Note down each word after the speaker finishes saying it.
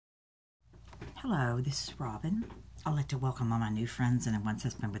Hello, this is Robin. I'd like to welcome all my new friends and the ones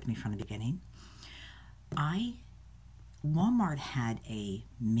that's been with me from the beginning. Walmart had a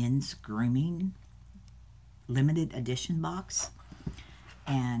men's grooming limited edition box,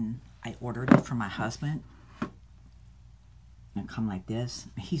 and I ordered it for my husband. It come like this.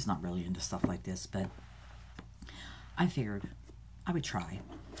 He's not really into stuff like this, but I figured I would try.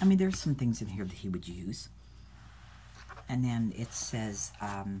 I mean, there's some things in here that he would use. And then it says,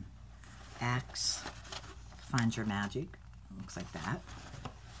 Axe Find Your Magic. It looks like that.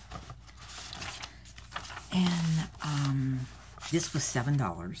 And this was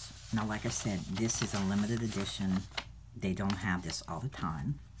 $7. Now, like I said, this is a limited edition. They don't have this all the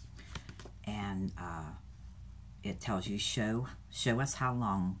time. And it tells you, show us how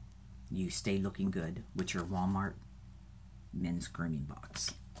long you stay looking good with your Walmart men's grooming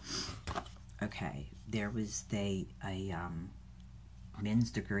box. Okay, there was a men's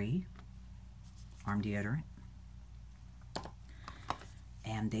degree arm deodorant,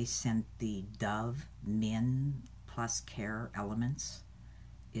 and they sent the Dove Men Plus Care Elements.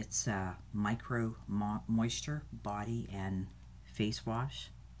 It's a micro moisture body and face wash.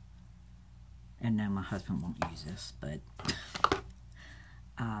 And no, my husband won't use this, but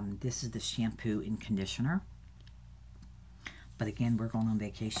this is the shampoo and conditioner. But again, we're going on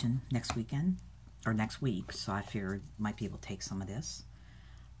vacation next weekend, or next week, so I figured might be able to take some of this.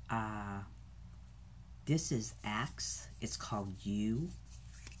 This is Axe. It's called You.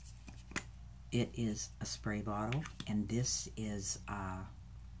 It is a spray bottle, and this is,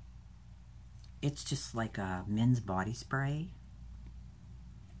 it's just like a men's body spray.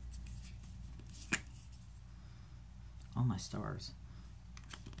 Oh my stars.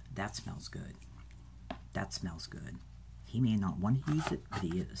 That smells good. That smells good. He may not want to use it, but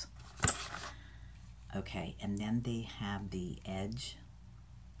he is. Okay, and then they have the Edge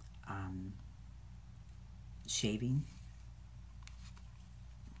shaving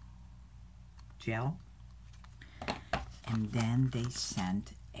gel. And then they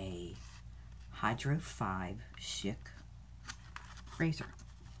sent a Hydro 5 Chic razor.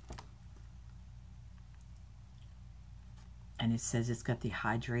 And it says it's got the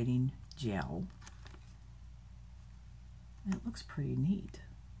hydrating gel. It looks pretty neat.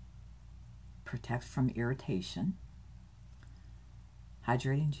 Protects from irritation.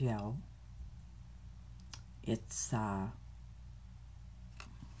 Hydrating gel. It's, I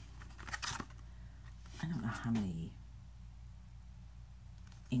don't know how many.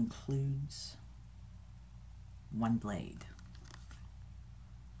 Includes one blade.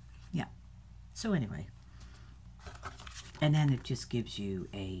 Yeah. So anyway. And then it just gives you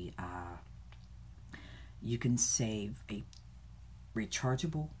a, you can save a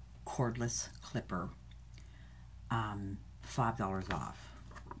rechargeable cordless clipper, $5 off.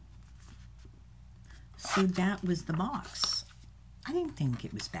 So that was the box. I didn't think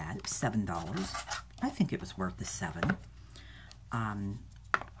it was bad. It was $7. I think it was worth the $7.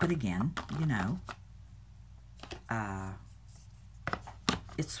 But again, you know,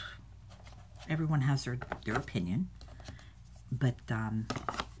 it's, everyone has their opinion. But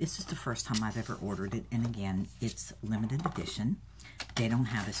this is the first time I've ever ordered it. And again, it's limited edition. They don't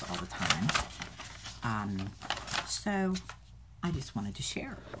have this all the time. So I just wanted to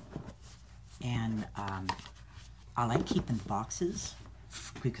share. And I like keeping the boxes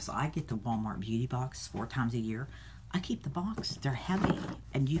because I get the Walmart beauty box 4 times a year. I keep the box. They're heavy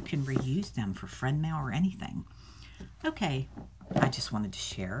and you can reuse them for friend mail or anything. Okay, I just wanted to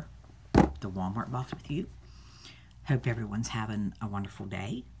share the Walmart box with you. Hope everyone's having a wonderful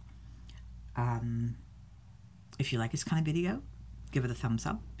day. If you like this kind of video, give it a thumbs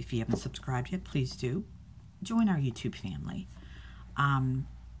up. If you haven't subscribed yet, please do. Join our YouTube family.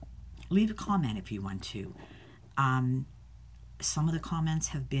 Leave a comment if you want to. Some of the comments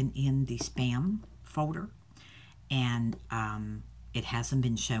have been in the spam folder, and it hasn't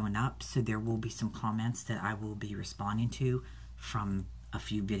been showing up, so there will be some comments that I will be responding to from a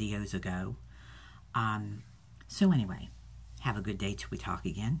few videos ago. So anyway, have a good day till we talk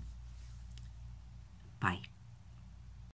again. Bye.